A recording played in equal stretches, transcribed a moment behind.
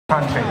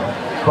country.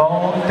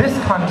 Well, this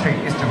country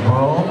is the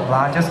world's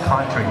largest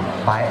country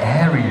by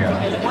area.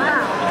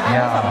 Wow.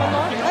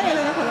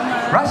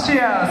 Yeah.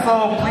 Russia, so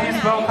please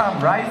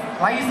welcome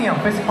Lyceum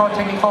Physical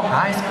Technical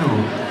High School,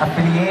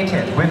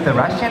 affiliated with the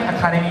Russian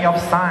Academy of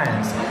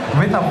Science,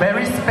 with a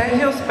very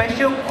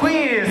special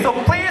quiz. So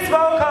please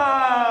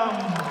welcome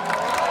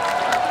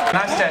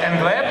Nastya and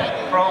Gleb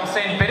from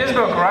St.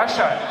 Petersburg,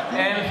 Russia.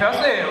 And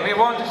firstly, we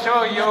want to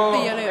show you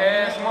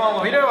a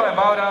small video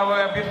about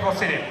our beautiful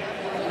city.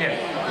 Here.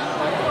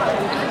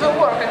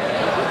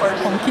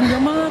 ของกินเยอ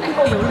ะมาก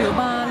ก๋วยเตี๋ยวเหลือ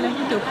บานเลย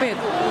ก๋วยเตี๋ยวเป็ด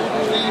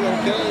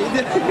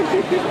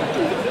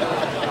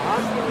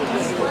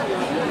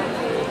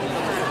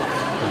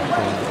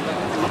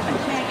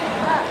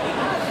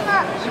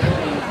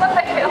What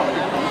the hell?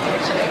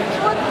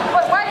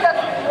 Why does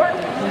it work?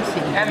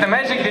 And the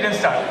magic didn't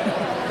start.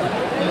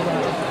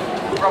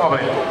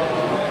 Probably.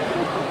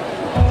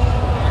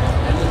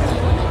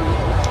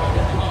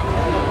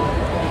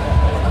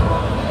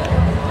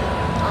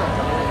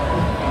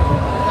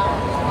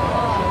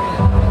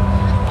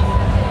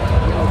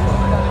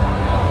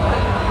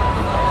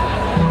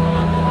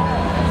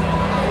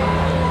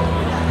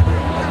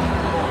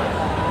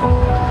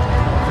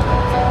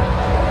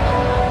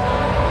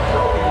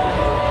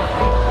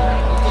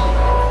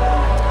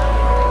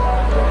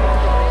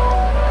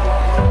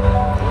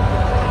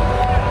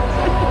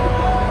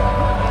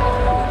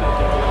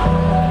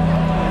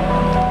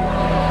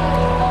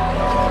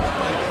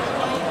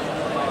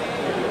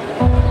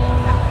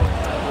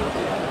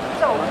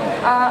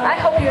 I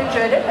hope you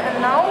enjoyed it, and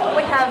now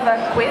we have a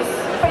quiz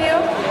for you.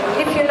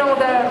 If you know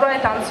the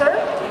right answer,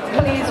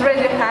 please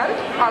raise your hand,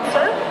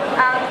 answer,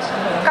 and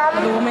come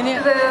to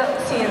the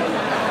scene.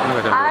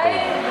 I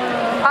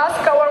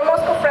ask our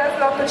Moscow friends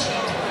not to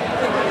cheat.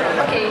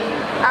 Okay,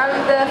 and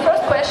the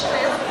first question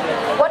is,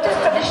 what is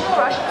traditional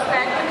Russian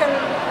snack you can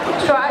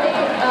try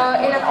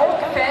in an old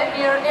cafe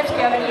near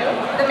Nevsky Avenue,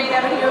 the main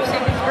avenue of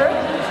St. Petersburg?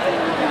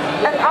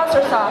 And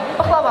answers are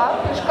baklava,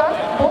 pishka,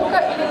 bulka,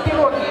 или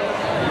pirogi.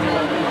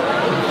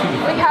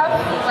 We have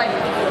like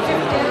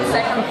 15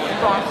 seconds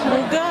to answer.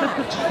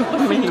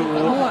 Anybody?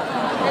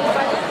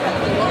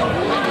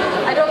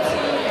 I don't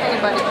see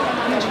anybody.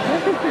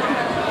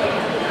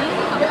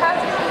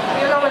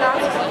 You know an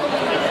answer?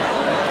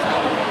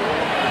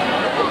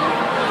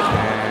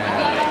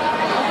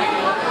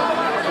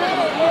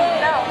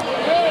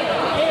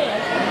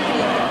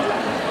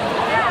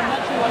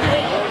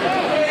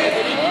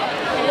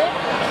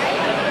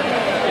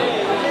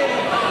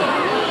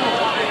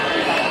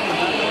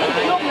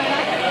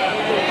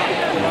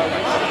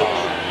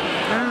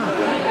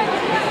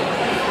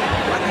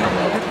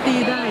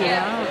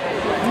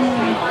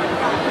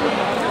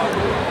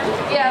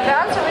 Yeah, the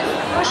answer is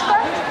pushka.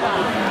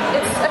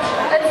 It's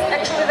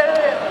actually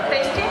very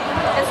tasty.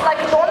 It's like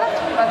a donut,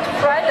 but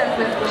fried and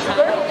with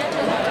sugar.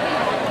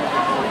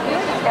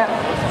 Yeah.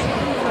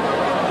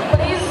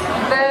 Please,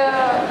 the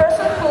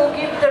person who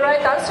gives the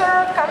right answer,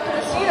 come to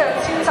the scene and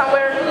sit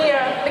somewhere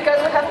near, because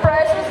we have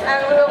prizes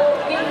and we will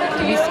give them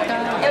to you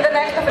in the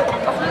next of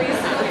quiz.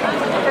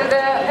 In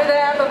the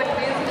end of the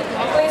quiz,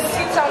 please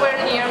sit somewhere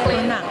near,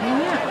 please.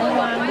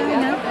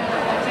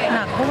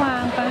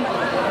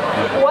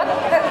 What?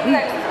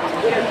 Next.